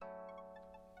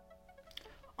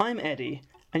I'm Eddie,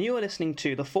 and you are listening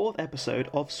to the 4th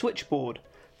episode of Switchboard,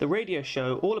 the radio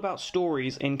show all about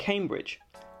stories in Cambridge.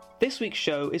 This week's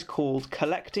show is called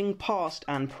Collecting Past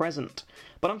and Present,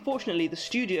 but unfortunately the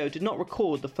studio did not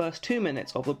record the first 2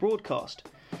 minutes of the broadcast.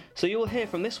 So you will hear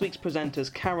from this week's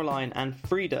presenters Caroline and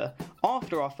Frida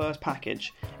after our first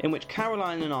package, in which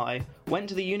Caroline and I went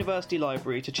to the University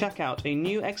Library to check out a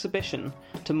new exhibition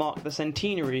to mark the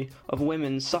centenary of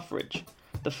women's suffrage.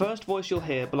 The first voice you'll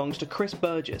hear belongs to Chris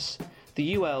Burgess,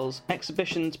 the UL's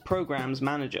Exhibitions Programmes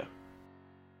Manager.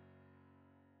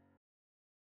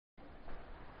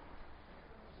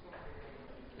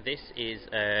 This is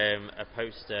a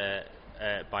poster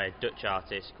by a Dutch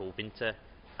artist called Winter,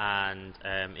 and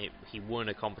he won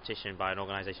a competition by an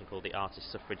organisation called the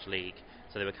Artist Suffrage League.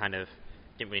 So they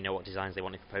didn't really know what designs they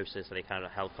wanted for posters, so they kind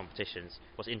of held competitions.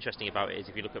 What's interesting about it is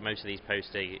if you look at most of these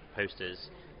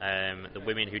posters, the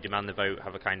women who demand the vote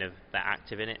they're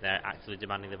active in it, they're actively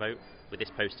demanding the vote. With this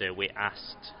poster, we're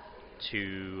asked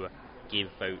to give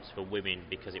votes for women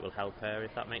because it will help her,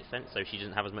 if that makes sense, so she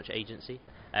doesn't have as much agency.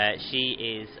 She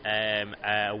is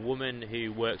a woman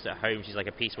who works at home. She's like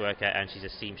a piece worker, and she's a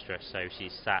seamstress, so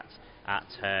she's sat at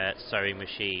her sewing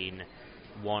machine,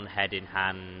 one head in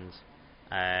hand,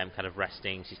 kind of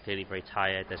resting. She's clearly very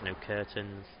tired. There's no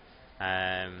curtains,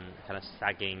 kind of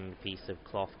sagging piece of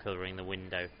cloth covering the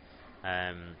window,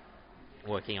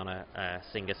 working on a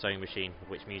Singer sewing machine,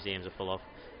 which museums are full of.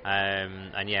 So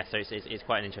it's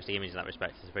quite an interesting image in that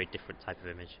respect. It's a very different type of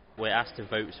image. We're asked to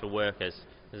vote for workers.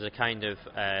 There's a kind of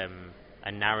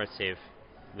a narrative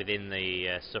within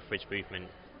the suffrage movement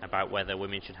about whether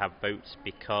women should have votes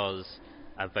because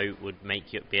a vote would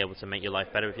be able to make your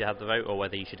life better if you had the vote, or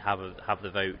whether you should have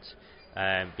the vote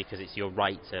because it's your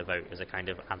right to vote as a kind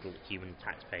of adult human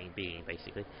tax-paying being,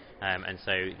 basically. And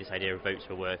so this idea of votes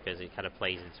for workers, it kind of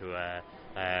plays into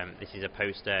this is a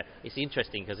poster. It's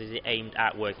interesting because is it aimed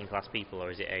at working class people, or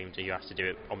is it aimed, are you asked to do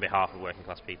it on behalf of working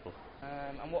class people?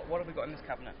 And what have we got in this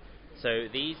cabinet? So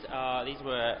these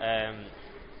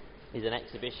is an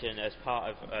exhibition as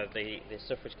part of the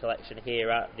suffrage collection here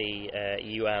at the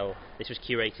UL. This was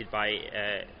curated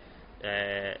by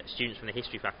students from the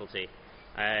history faculty,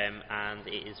 and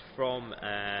it is from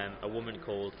a woman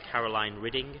called Caroline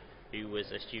Ridding, who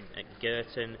was a student at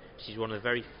Girton. She's one of the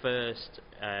very first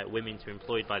women to be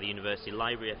employed by the University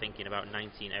Library, I think in about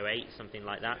 1908, something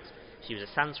like that. She was a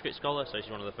Sanskrit scholar, so she's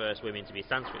one of the first women to be a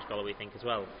Sanskrit scholar, we think, as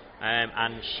well.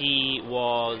 And she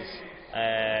was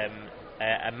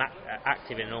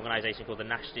active in an organisation called the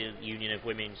National Union of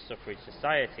Women's Suffrage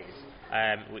Societies,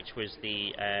 which was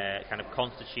the kind of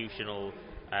constitutional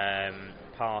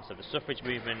part of the suffrage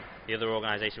movement. The other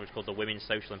organisation was called the Women's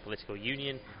Social and Political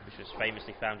Union, which was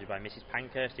famously founded by Mrs.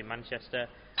 Pankhurst in Manchester,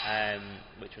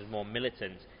 which was more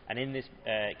militant. And in this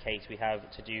case, we have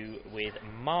to do with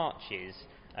marches.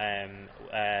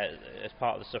 As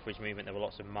part of the suffrage movement, there were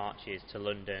lots of marches to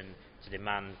London to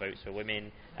demand votes for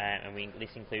women, and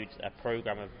this includes a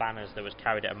programme of banners that was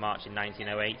carried at a march in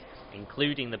 1908,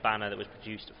 including the banner that was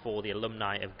produced for the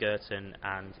alumni of Girton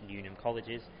and Newnham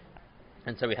colleges.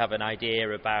 And so we have an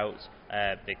idea about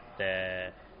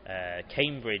the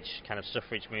Cambridge kind of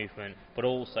suffrage movement, but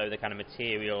also the kind of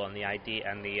material and the idea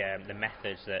and the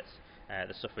methods that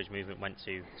the suffrage movement went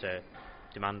to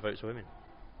demand votes for women.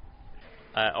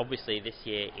 Obviously this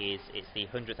year it's the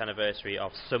 100th anniversary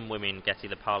of some women getting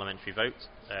the parliamentary vote,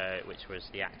 which was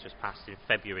the act was passed in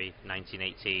February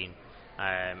 1918,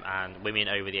 and women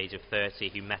over the age of 30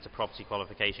 who met a property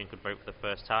qualification could vote for the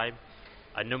first time.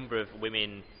 A number of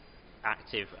women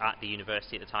active at the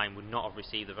university at the time would not have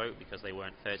received the vote because they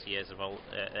weren't 30 years of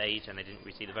age and they didn't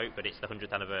receive the vote, but it's the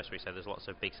 100th anniversary, so there's lots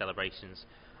of big celebrations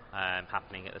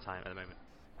happening at the moment.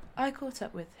 I caught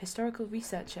up with historical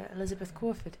researcher Elizabeth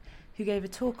Crawford, who gave a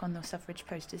talk on the suffrage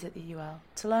posters at the UL,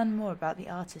 to learn more about the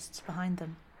artists behind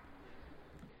them.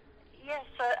 Yes,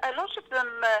 a lot of them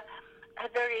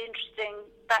had very interesting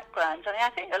backgrounds. I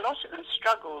think a lot of them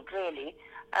struggled, really.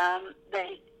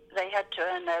 They had to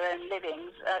earn their own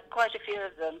livings. Quite a few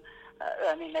of them,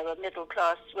 they were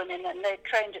middle-class women, and they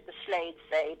trained at the Slade,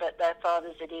 say, but their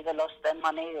fathers had either lost their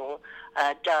money or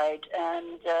died,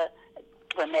 and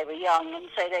when they were young, and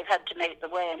so they've had to make the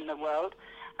way in the world.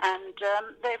 And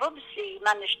they've obviously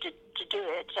managed to do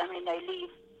it. They leave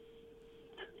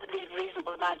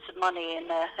reasonable amounts of money in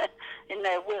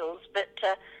their wills, but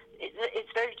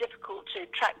it's very difficult to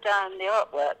track down the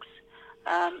artworks.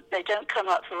 They don't come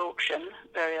up for auction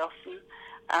very often.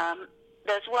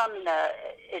 There's one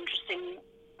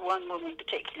woman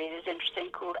particularly is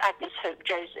interesting, called Agnes Hope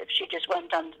Joseph. She just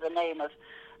went under the name of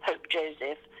Hope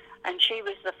Joseph, and she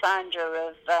was the founder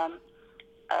of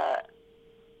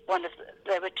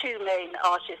there were two main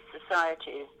artist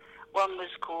societies. One was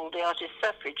called the Artist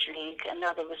Suffrage League,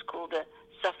 another was called the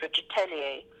Suffrage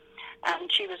Atelier,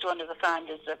 and she was one of the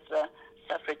founders of the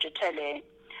Suffrage Atelier.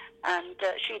 And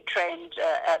she trained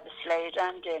at the Slade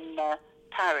and in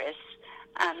Paris,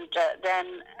 and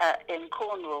then in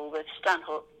Cornwall with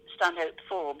Stanhope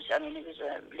Forbes. I mean, he was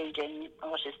a leading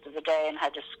artist of the day and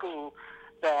had a school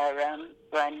there, around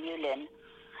Newlyn.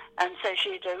 And so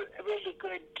she had a really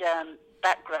good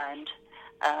background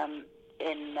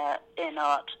in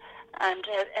art. And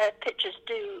her pictures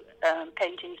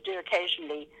paintings do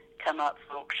occasionally come up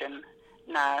for auction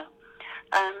now.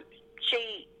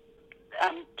 She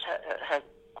and her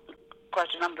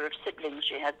quite a number of siblings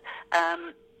she had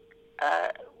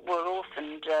were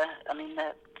orphaned.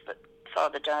 Their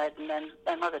father died, and then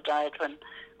their mother died when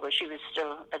she was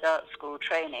still at art school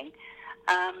training.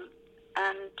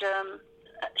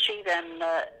 She then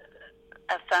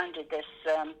founded this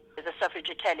the Suffrage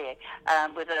Atelier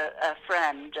with a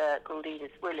friend called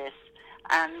Edith Willis,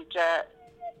 and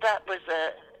that was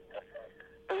a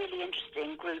really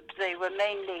interesting group. They were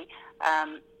mainly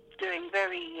doing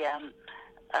very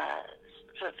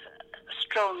sort of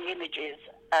strong images,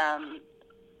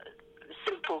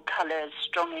 simple colours,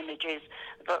 strong images,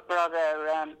 but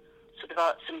rather sort of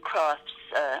arts and crafts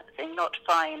thing, not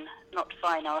fine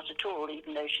art at all,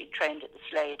 even though she trained at the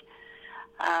Slade.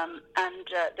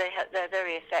 They're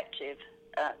very effective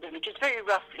images, very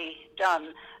roughly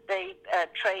done. They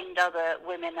trained other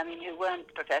women, who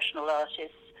weren't professional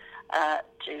artists,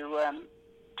 to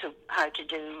how to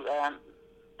do.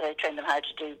 They trained them how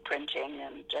to do printing,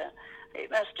 and it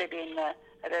must have been a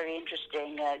very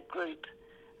interesting group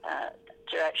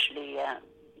to actually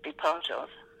be part of.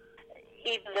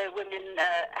 Even though women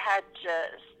had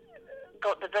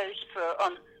got the vote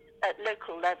at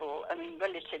local level,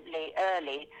 relatively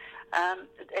early,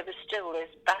 there was still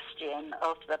this bastion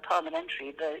of the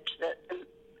parliamentary vote that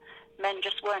men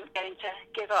just weren't going to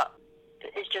give up.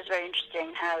 It's just very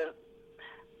interesting how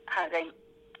they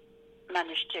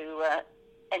managed to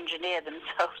engineer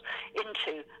themselves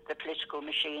into the political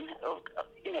machine.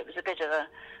 It was a bit of a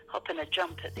hop and a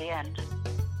jump at the end.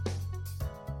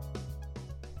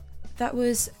 That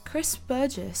was Chris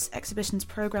Burgess, Exhibitions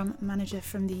Programme Manager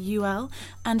from the UL,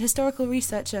 and historical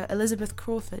researcher Elizabeth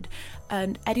Crawford.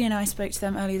 And Eddie and I spoke to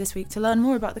them earlier this week to learn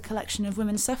more about the collection of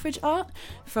women's suffrage art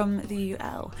from the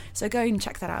UL. So go and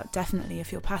check that out, definitely,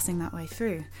 if you're passing that way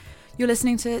through. You're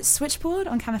listening to Switchboard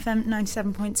on Cam FM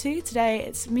 97.2. Today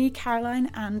it's me,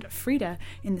 Caroline, and Frida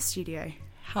in the studio.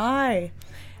 Hi,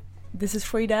 this is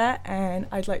Frida, and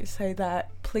I'd like to say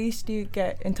that please do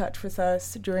get in touch with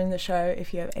us during the show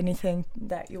if you have anything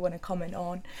that you want to comment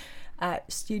on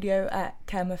at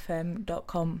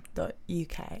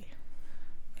studio@camfm.com.uk.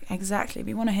 Exactly.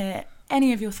 We want to hear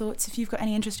any of your thoughts. If you've got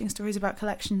any interesting stories about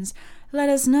collections, let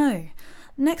us know.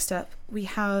 Next up, we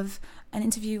have an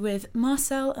interview with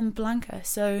Marcel and Blanca.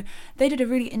 So they did a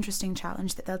really interesting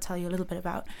challenge that they'll tell you a little bit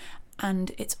about,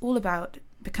 and it's all about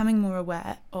becoming more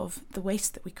aware of the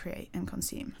waste that we create and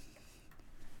consume.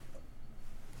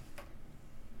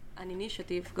 An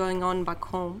initiative going on back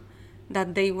home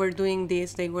that they were doing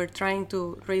this. They were trying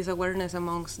to raise awareness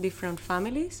amongst different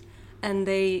families, and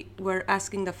they were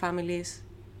asking the families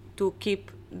to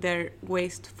keep their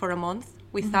waste for a month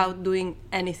without doing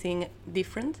anything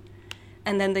different.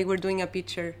 And then they were doing a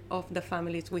picture of the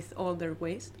families with all their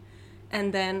waste.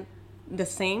 And then the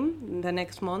same, the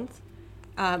next month,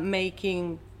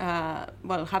 having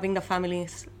the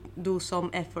families do some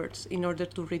efforts in order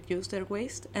to reduce their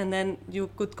waste. And then you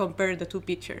could compare the two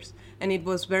pictures. And it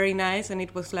was very nice, and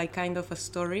it was like kind of a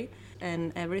story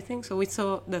and everything. So we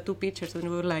saw the two pictures and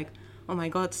we were like, oh my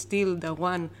God, still the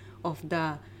one of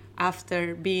the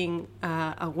after being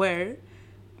aware,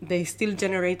 they still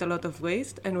generate a lot of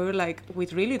waste. And we were like, we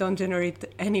really don't generate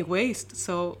any waste,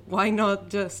 so why not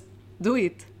just do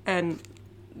it and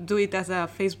do it as a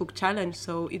Facebook challenge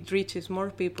so it reaches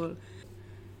more people.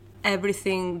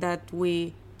 Everything that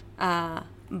we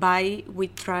buy, we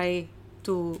try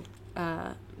to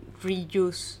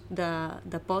reuse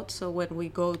the pot. So when we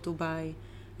go to buy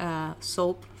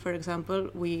soap, for example,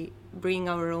 we bring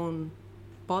our own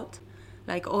pot.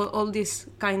 Like all these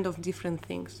kind of different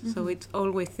things. Mm-hmm. So it's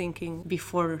always thinking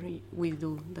before we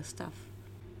do the stuff.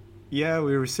 Yeah,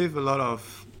 we received a lot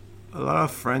of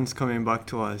friends coming back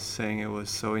to us saying it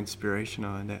was so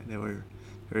inspirational, and that they were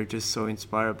just so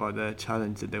inspired by the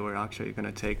challenge that they were actually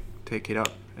going to take it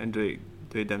up and do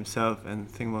it themselves and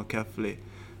think more carefully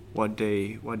what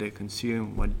they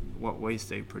consume, what waste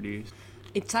they produce.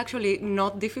 It's actually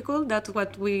not difficult. That's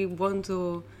what we want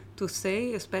to to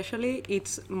say, especially.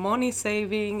 It's money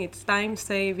saving, it's time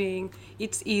saving,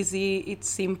 it's easy, it's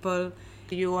simple.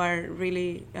 You are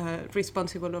really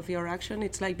responsible of your action.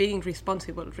 It's like being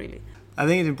responsible, really. I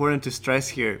think it's important to stress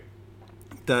here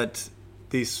that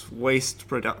this waste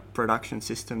production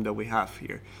system that we have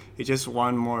here is just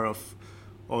one more of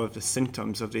all of the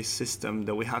symptoms of this system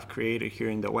that we have created here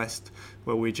in the West,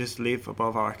 where we just live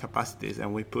above our capacities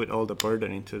and we put all the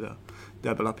burden into the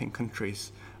developing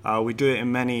countries. We do it in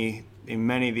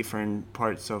many different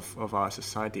parts of our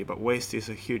society, but waste is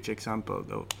a huge example,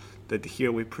 though, that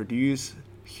here we produce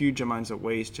huge amounts of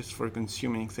waste just for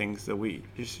consuming things that we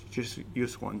just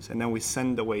use once, and then we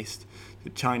send the waste to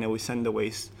China, we send the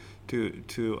waste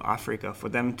to Africa for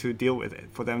them to deal with it,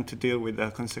 for them to deal with the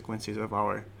consequences of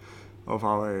our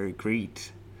greed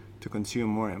to consume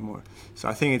more and more. So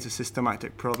I think it's a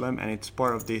systematic problem, and it's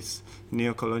part of this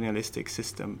neo-colonialistic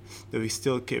system that we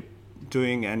still keep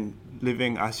doing and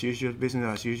living as usual, business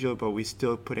as usual, but we're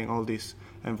still putting all this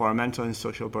environmental and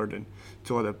social burden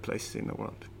to other places in the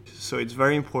world. So it's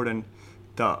very important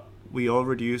that we all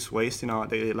reduce waste in our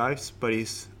daily lives, but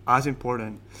it's as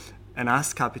important and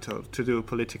as capital to do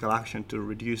political action to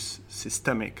reduce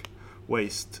systemic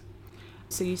waste.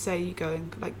 So you say you go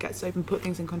and get soap and put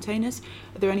things in containers.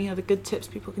 Are there any other good tips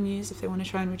people can use if they want to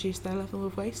try and reduce their level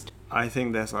of waste? I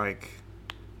think that's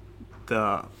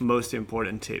the most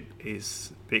important tip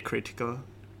is be critical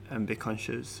and be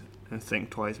conscious and think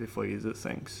twice before you do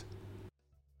things.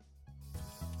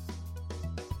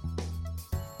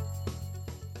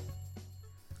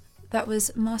 That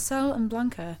was Marcel and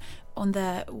Blanca on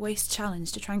their waste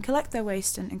challenge to try and collect their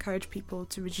waste and encourage people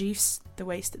to reduce the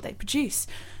waste that they produce.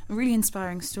 A really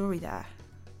inspiring story there.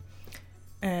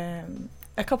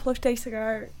 A couple of days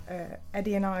ago,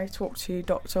 Eddie and I talked to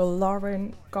Dr.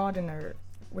 Lauren Gardiner,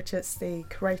 which is the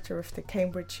curator of the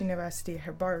Cambridge University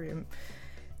Herbarium,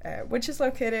 which is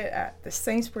located at the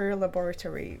Sainsbury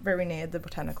Laboratory, very near the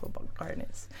Botanical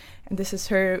Gardens. And this is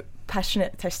her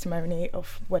passionate testimony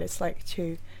of what it's like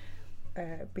to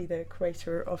be the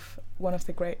curator of one of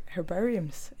the great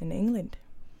herbariums in England.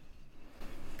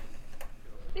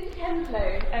 This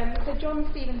Henslow, so John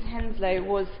Stevens Henslow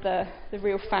was the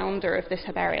real founder of this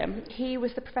herbarium. He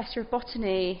was the professor of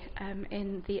botany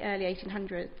in the early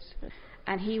 1800s,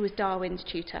 and he was Darwin's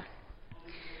tutor.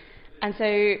 And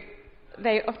so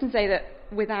they often say that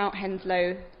without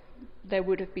Henslow there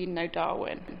would have been no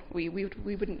Darwin. We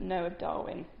wouldn't know of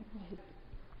Darwin.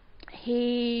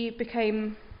 He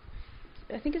became,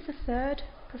 I think it's the third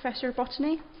professor of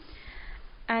botany,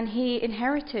 and he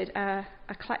inherited a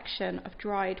collection of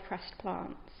dried pressed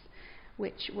plants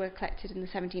which were collected in the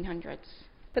 1700s.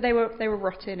 But they were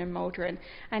rotten and mouldering,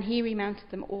 and he remounted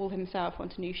them all himself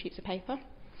onto new sheets of paper,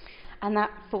 and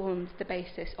that formed the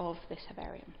basis of this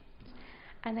herbarium.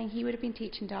 And then he would have been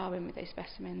teaching Darwin with those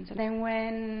specimens. And then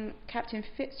when Captain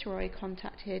Fitzroy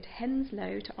contacted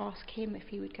Henslow to ask him if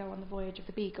he would go on the voyage of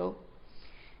the Beagle,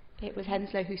 it was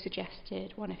Henslow who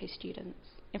suggested one of his students.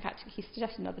 In fact, he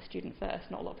suggested another student first.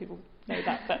 Not a lot of people know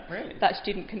that, but Really? That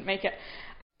student couldn't make it.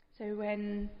 So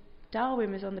when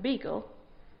Darwin was on the Beagle,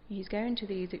 he's going to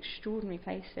these extraordinary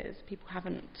places people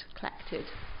haven't collected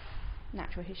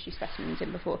natural history specimens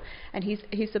in before, and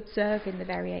he's observing the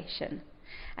variation.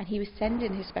 And he was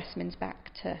sending his specimens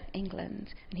back to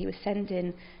England, and he was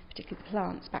sending particularly the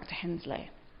plants back to Henslow.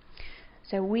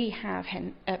 So we have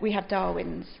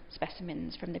Darwin's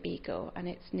specimens from the Beagle, and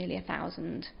it's nearly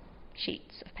 1,000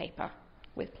 sheets of paper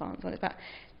with plants on it, about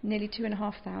nearly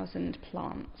 2,500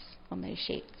 plants on those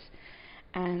sheets.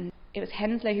 And it was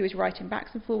Henslow who was writing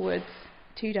backs and forwards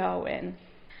to Darwin,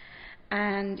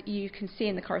 and you can see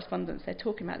in the correspondence they're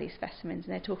talking about these specimens,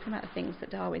 and they're talking about the things that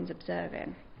Darwin's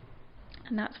observing.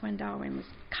 And that's when Darwin was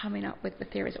coming up with the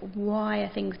theories of why are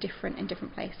things different in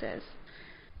different places.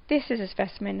 This is a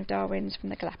specimen of Darwin's from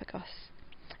the Galapagos,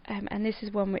 and this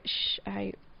is one which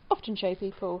I often show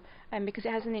people because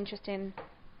it has an interesting,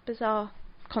 bizarre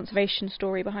conservation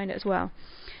story behind it as well.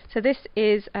 So this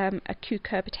is a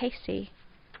Cucurbitaceae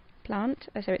plant,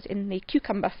 so it's in the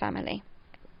cucumber family,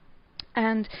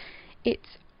 and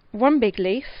it's one big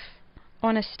leaf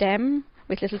on a stem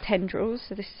with little tendrils.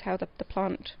 So this is how the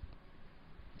plant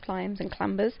climbs and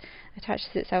clambers,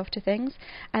 attaches itself to things,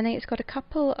 and then it's got a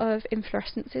couple of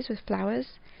inflorescences with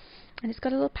flowers, and it's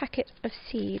got a little packet of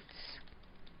seeds,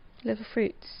 little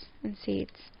fruits and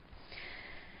seeds.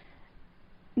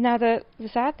 Now the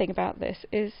sad thing about this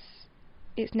is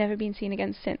it's never been seen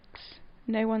again since.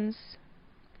 No one's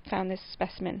found this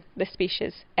specimen, this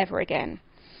species, ever again.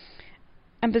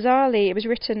 And bizarrely, it was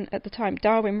written at the time,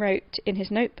 Darwin wrote in his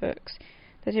notebooks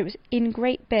that it was in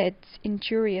great beds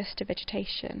injurious to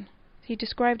vegetation. He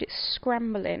described it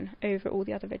scrambling over all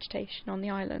the other vegetation on the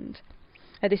island.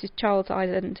 This is Charles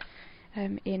Island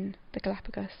in the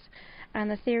Galapagos. And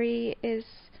the theory is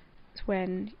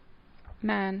when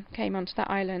man came onto that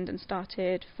island and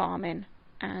started farming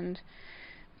and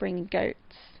bringing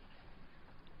goats,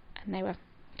 and they were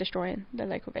destroying the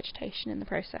local vegetation in the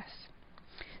process.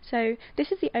 So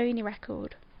this is the only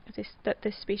record of that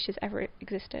this species ever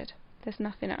existed. There's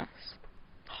nothing else.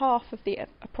 Half of the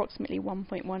approximately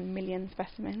 1.1 million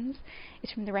specimens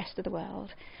is from the rest of the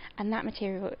world, and that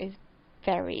material is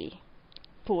very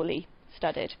poorly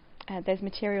studied. There's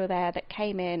material there that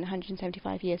came in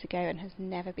 175 years ago and has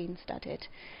never been studied,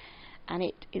 and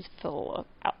it is full of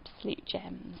absolute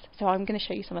gems. So I'm going to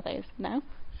show you some of those now.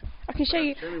 I can show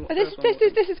you.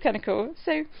 This is kind of cool.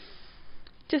 So,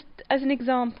 just as an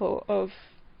example of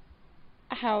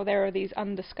how there are these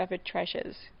undiscovered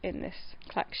treasures in this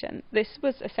collection. This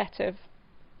was a set of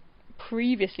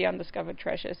previously undiscovered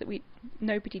treasures that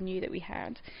nobody knew that we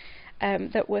had,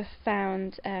 that were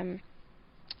found, I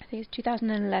think it's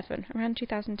 2011, around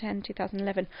 2010,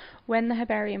 2011, when the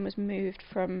herbarium was moved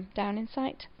from down in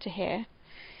sight to here.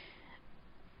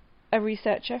 A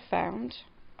researcher found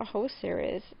a whole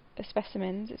series of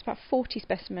specimens, it's about 40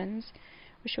 specimens,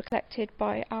 which were collected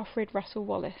by Alfred Russel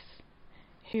Wallace,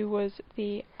 who was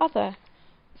the other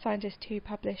scientist who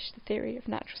published the theory of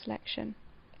natural selection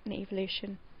and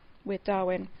evolution with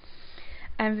Darwin.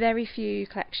 And very few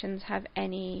collections have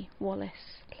any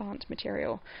Wallace plant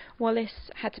material. Wallace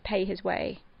had to pay his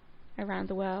way around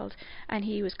the world, and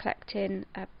he was collecting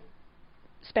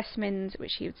specimens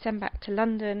which he would send back to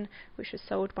London, which was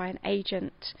sold by an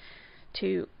agent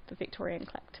to the Victorian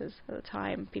collectors at the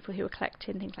time, people who were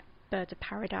collecting things like birds of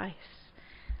paradise,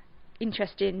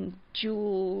 interest in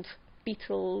jewelled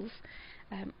beetles,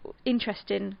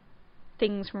 interesting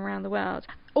things from around the world.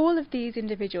 All of these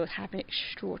individuals have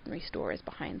extraordinary stories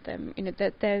behind them. You know,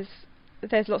 there's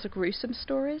lots of gruesome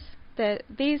stories.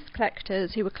 These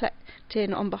collectors who were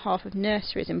collecting on behalf of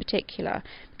nurseries in particular,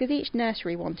 because each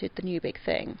nursery wanted the new big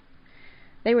thing.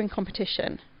 They were in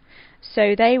competition,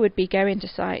 so they would be going to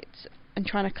sites and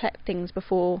trying to collect things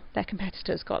before their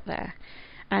competitors got there.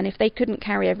 And if they couldn't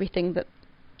carry everything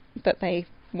that they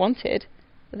wanted,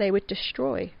 they would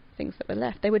destroy things that were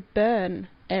left. They would burn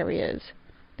areas.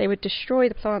 They would destroy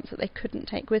the plants that they couldn't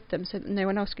take with them so that no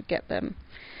one else could get them.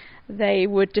 They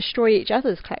would destroy each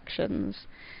other's collections.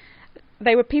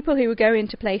 They were people who would go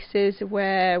into places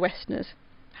where Westerners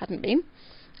hadn't been.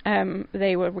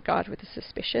 They were regarded with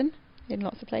suspicion in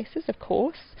lots of places, of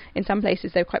course. In some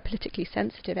places they were quite politically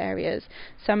sensitive areas.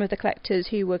 Some of the collectors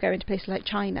who were going to places like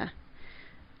China,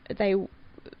 they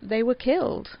were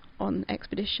killed on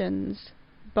expeditions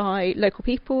by local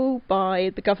people, by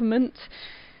the government,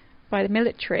 by the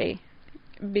military,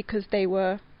 because they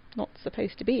were not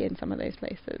supposed to be in some of those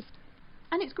places.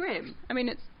 And it's grim. I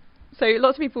mean, so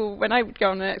lots of people, when I would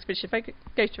go on an expedition, if I could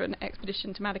go to an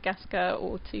expedition to Madagascar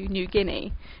or to New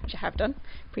Guinea, which I have done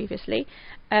previously,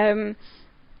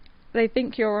 they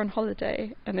think you're on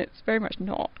holiday, and it's very much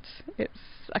not. It's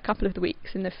a couple of the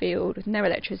weeks in the field with no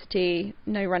electricity,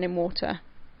 no running water,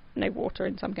 no water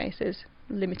in some cases,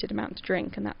 limited amount to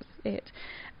drink, and that's it.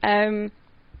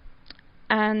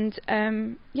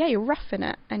 Yeah, you're roughing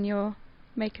it, and you're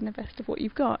making the best of what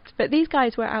you've got. But these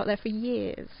guys were out there for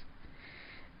years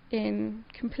in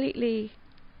completely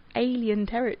alien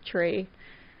territory,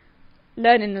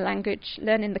 learning the language,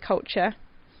 learning the culture,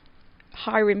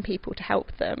 hiring people to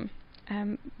help them.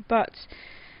 But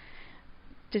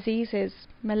diseases,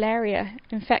 malaria,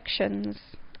 infections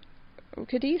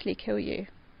could easily kill you.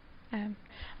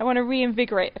 I want to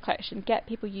reinvigorate the collection, get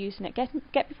people using it,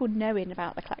 get people knowing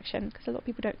about the collection, because a lot of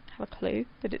people don't have a clue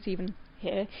that it's even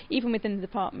here, even within the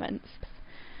departments.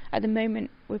 At the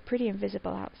moment, we're pretty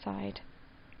invisible outside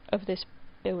of this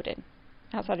building,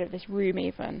 outside of this room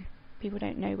even. People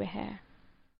don't know we're here.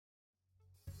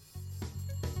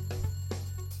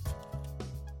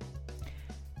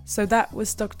 So that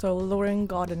was Dr. Lauren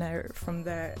Gardiner from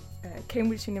the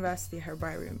Cambridge University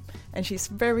Herbarium, and she's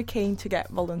very keen to get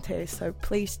volunteers, so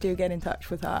please do get in touch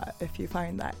with her if you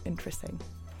find that interesting.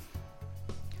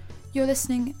 You're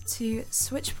listening to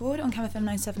Switchboard on CamFM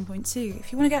 97.2.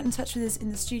 If you want to get in touch with us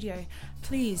in the studio,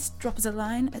 please drop us a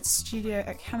line at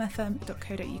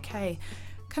studio@camfm.co.uk.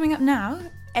 Coming up now,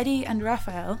 Eddie and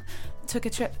Raphael took a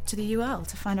trip to the UL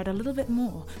to find out a little bit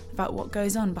more about what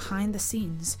goes on behind the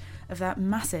scenes of that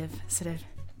massive, sort of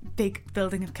big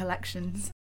building of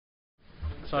collections.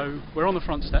 So we're on the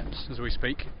front steps as we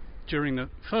speak, during the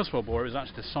First World War, it was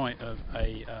actually the site of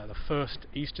the first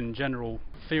Eastern General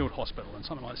Field Hospital, and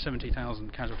something like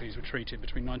 70,000 casualties were treated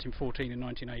between 1914 and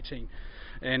 1918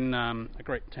 in a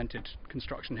great tented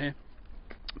construction here.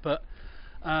 But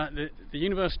the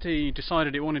university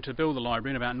decided it wanted to build the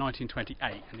library in about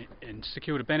 1928, and it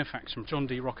secured a benefax from John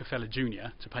D. Rockefeller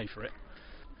Jr. to pay for it.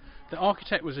 The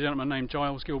architect was a gentleman named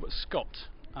Giles Gilbert Scott,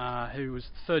 who was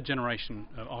the third generation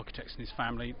of architects in his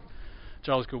family.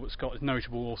 Giles Gilbert Scott is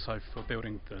notable also for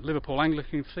building the Liverpool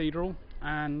Anglican Cathedral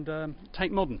and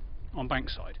Tate Modern on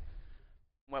Bankside.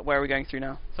 Where are we going through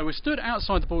now? So we're stood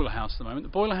outside the boiler house at the moment. The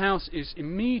boiler house is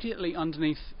immediately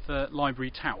underneath the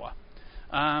library tower.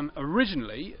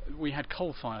 Originally, we had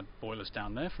coal-fired boilers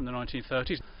down there from the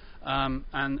 1930s.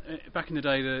 And back in the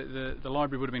day, the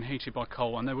library would have been heated by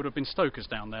coal, and there would have been stokers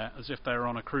down there, as if they were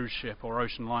on a cruise ship or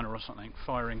ocean liner or something,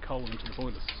 firing coal into the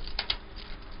boilers.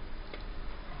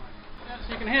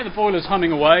 So you can hear the boilers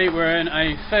humming away. We're in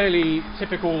a fairly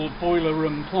typical boiler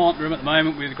room, plant room at the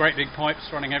moment, with great big pipes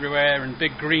running everywhere and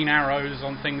big green arrows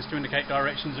on things to indicate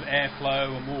directions of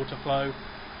airflow and water flow.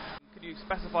 Could you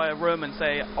specify a room and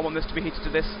say, I want this to be heated to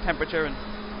this temperature? And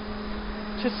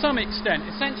to some extent.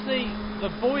 Essentially,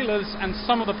 the boilers and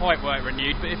some of the pipework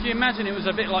renewed, but if you imagine it was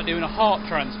a bit like doing a heart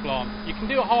transplant. You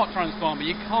can do a heart transplant, but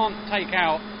you can't take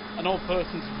out an old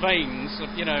person's veins.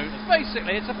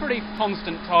 It's a pretty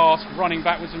constant task, running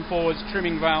backwards and forwards,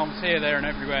 trimming valves here, there and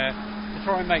everywhere to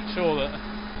try and make sure that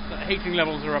heating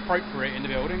levels are appropriate in the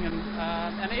building,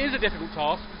 and it is a difficult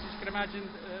task, because you can imagine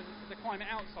the climate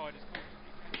outside is constantly.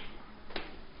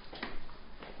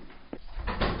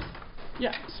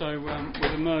 Yeah, so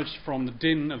we've emerged from the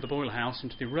din of the boiler house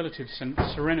into the relative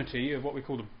serenity of what we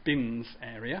call the bins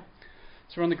area.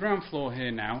 So we're on the ground floor here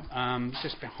now,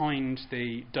 just behind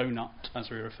the donut, as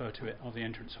we refer to it, of the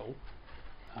entrance hall.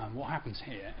 What happens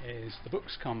here is the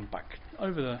books come back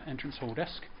over the entrance hall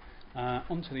desk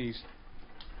onto these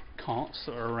carts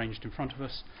that are arranged in front of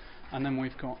us, and then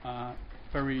we've got a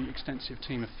very extensive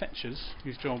team of fetchers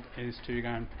whose job is to go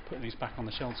and put these back on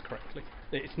the shelves correctly.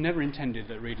 It's never intended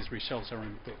that readers reshelve their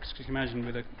own books, because you can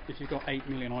imagine if you've got 8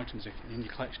 million items in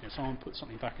your collection, if someone puts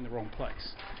something back in the wrong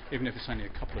place, even if it's only a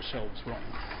couple of shelves wrong,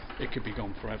 it could be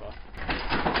gone forever.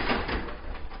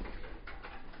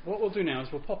 What we'll do now is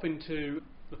we'll pop into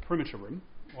the perimeter room,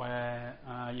 where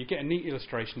you get a neat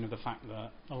illustration of the fact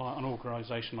that an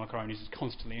organisation like our own is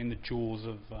constantly in the jaws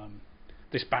of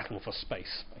this battle for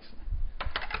space, basically.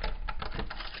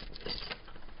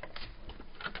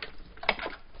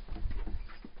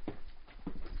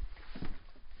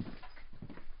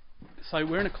 So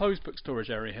we're in a closed book storage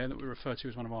area here that we refer to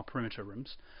as one of our perimeter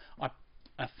rooms. I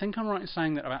think I'm right in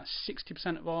saying that about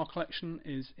 60% of our collection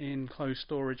is in closed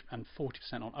storage and 40%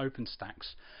 on open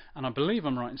stacks. And I believe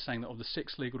I'm right in saying that of the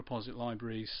 6 legal deposit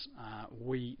libraries,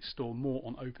 we store more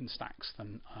on open stacks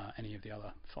than any of the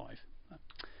other 5.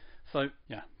 So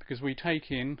yeah, because we take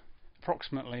in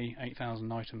approximately 8,000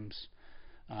 items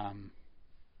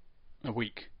a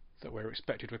week that we're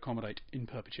expected to accommodate in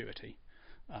perpetuity.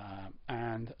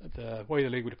 And the way the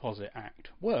Legal Deposit Act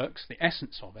works, the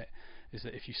essence of it, is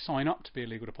that if you sign up to be a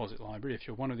legal deposit library, if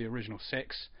you're one of the original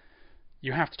 6,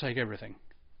 you have to take everything.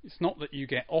 It's not that you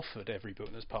get offered every book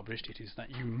that's published, it is that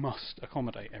you must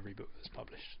accommodate every book that's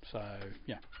published. So,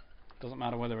 yeah, doesn't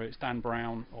matter whether it's Dan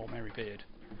Brown or Mary Beard,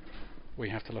 we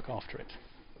have to look after it.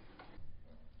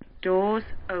 Doors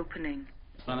opening.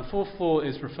 And the 4th floor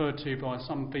is referred to by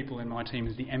some people in my team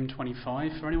as the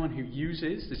M25. For anyone who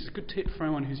uses, this is a good tip for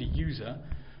anyone who's a user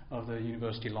of the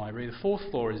university library, the 4th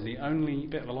floor is the only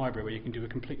bit of the library where you can do a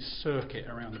complete circuit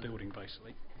around the building,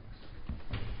 basically.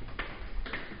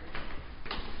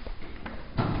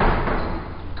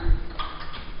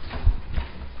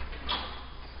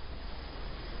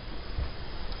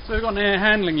 So we've got an air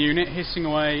handling unit hissing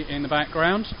away in the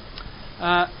background.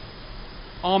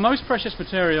 Our most precious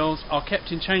materials are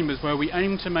kept in chambers where we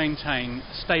aim to maintain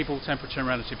stable temperature and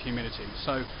relative humidity.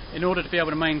 So in order to be able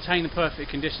to maintain the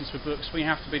perfect conditions for books, we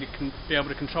have to be able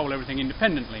to control everything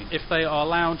independently. If they are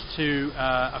allowed to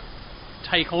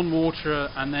take on water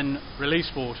and then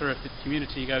release water, if the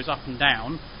humidity goes up and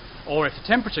down, or if the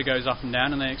temperature goes up and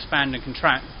down and they expand and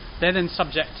contract, they're then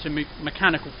subject to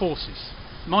mechanical forces.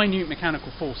 Minute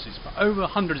mechanical forces. But over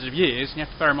hundreds of years, and you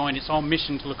have to bear in mind it's our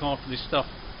mission to look after this stuff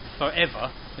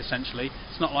forever, essentially.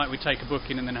 It's not like we take a book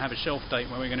in and then have a shelf date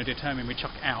where we're going to determine we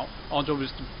chuck it out. Our job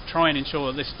is to try and ensure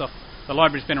that this stuff, the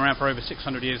library's been around for over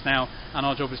 600 years now, and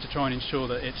our job is to try and ensure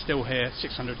that it's still here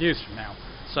 600 years from now.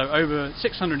 So over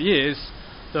 600 years,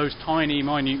 those tiny,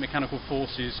 minute mechanical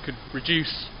forces could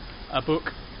reduce a book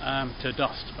to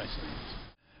dust, basically.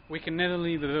 we can never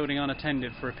leave the building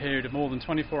unattended for a period of more than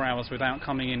 24 hours without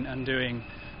coming in and doing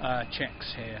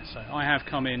checks here. So I have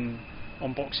come in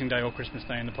on Boxing Day or Christmas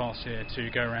Day in the past here to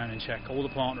go around and check all the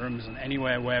plant rooms and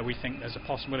anywhere where we think there's a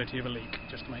possibility of a leak,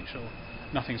 just to make sure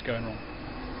nothing's going wrong.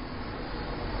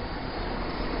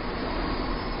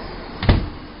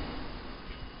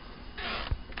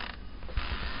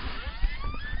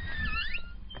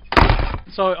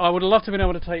 So I would love to have been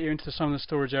able to take you into some of the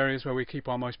storage areas where we keep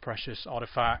our most precious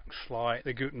artefacts, like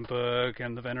the Gutenberg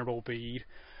and the Venerable Bead.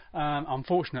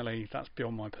 Unfortunately, that's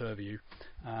beyond my purview.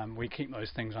 We keep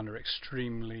those things under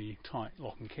extremely tight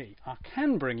lock and key. I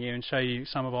can bring you and show you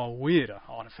some of our weirder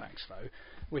artefacts, though,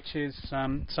 which is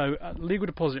so a legal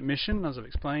deposit mission, as I've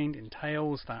explained,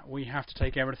 entails that we have to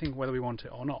take everything whether we want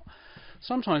it or not.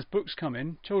 Sometimes books come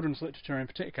in, children's literature in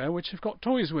particular, which have got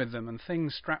toys with them and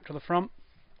things strapped to the front.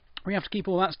 We have to keep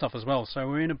all that stuff as well. So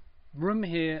we're in a room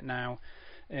here now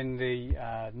in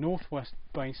the northwest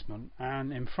basement,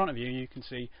 and in front of you you can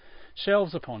see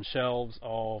shelves upon shelves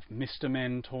of Mr.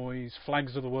 Men toys,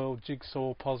 flags of the world,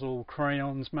 jigsaw puzzle,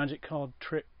 crayons, magic card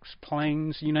tricks,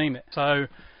 planes, you name it. So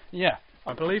yeah,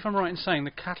 I believe I'm right in saying the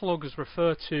cataloguers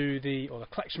refer to the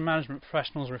collection management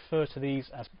professionals refer to these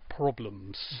as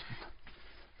problems.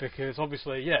 Because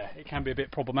obviously, yeah, it can be a bit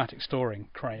problematic storing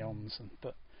crayons,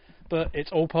 but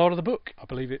it's all part of the book. I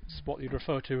believe it's what you'd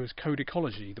refer to as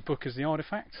codicology. The book is the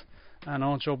artefact, and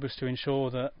our job is to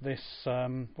ensure that this...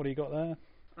 what do you got there?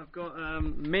 I've got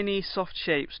Mini Soft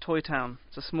Shapes Toy Town.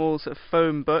 It's a small sort of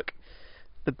foam book.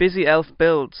 The Busy Elf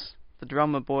Builds. The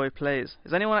Drummer Boy Plays.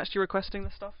 Is anyone actually requesting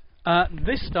this stuff?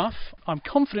 This stuff, I'm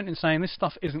confident in saying this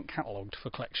stuff isn't catalogued for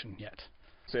collection yet.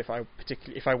 So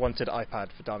if I wanted iPad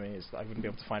for Dummies, I wouldn't be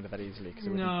able to find it that easily. Cause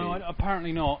it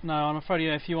apparently not. No, I'm afraid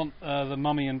if you want the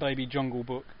Mummy and Baby Jungle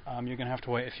book, you're going to have to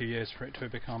wait a few years for it to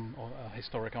become a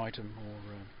historic item,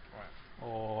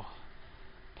 or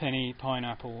Penny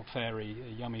Pineapple Fairy,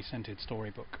 a yummy scented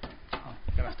storybook. I'm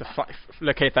going to have to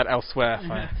locate that elsewhere.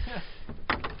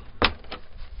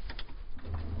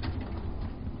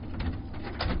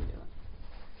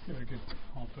 Very good.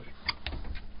 I'll push.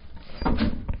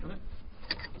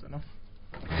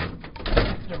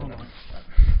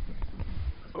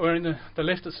 We're in the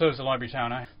lift that serves the library tower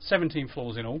now, 17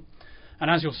 floors in all, and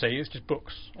as you'll see, it's just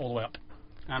books all the way up.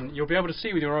 And you'll be able to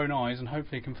see with your own eyes and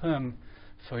hopefully confirm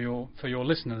for your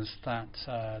listeners that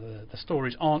the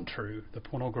stories aren't true. The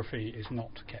pornography is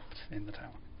not kept in the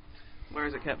tower. Where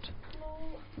is it kept?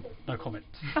 No comment.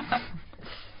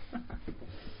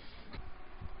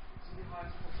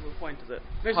 Point, is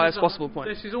it? Highest possible point.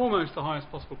 This is almost the highest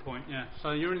possible point, yeah.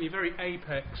 So you're in the very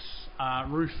apex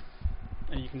roof,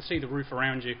 and you can see the roof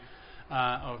around you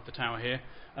of the tower here.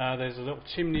 There's a little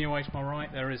chimney away to my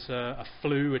right. There is a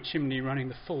flue, a chimney running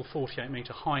the full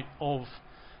 48-metre height of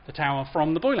the tower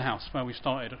from the boiler house where we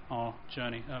started our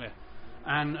journey earlier.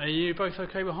 And are you both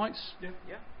okay with heights? Yeah.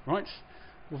 Right.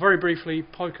 We'll very briefly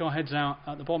poke our heads out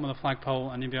at the bottom of the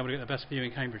flagpole, and you'll be able to get the best view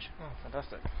in Cambridge. Oh,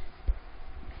 fantastic.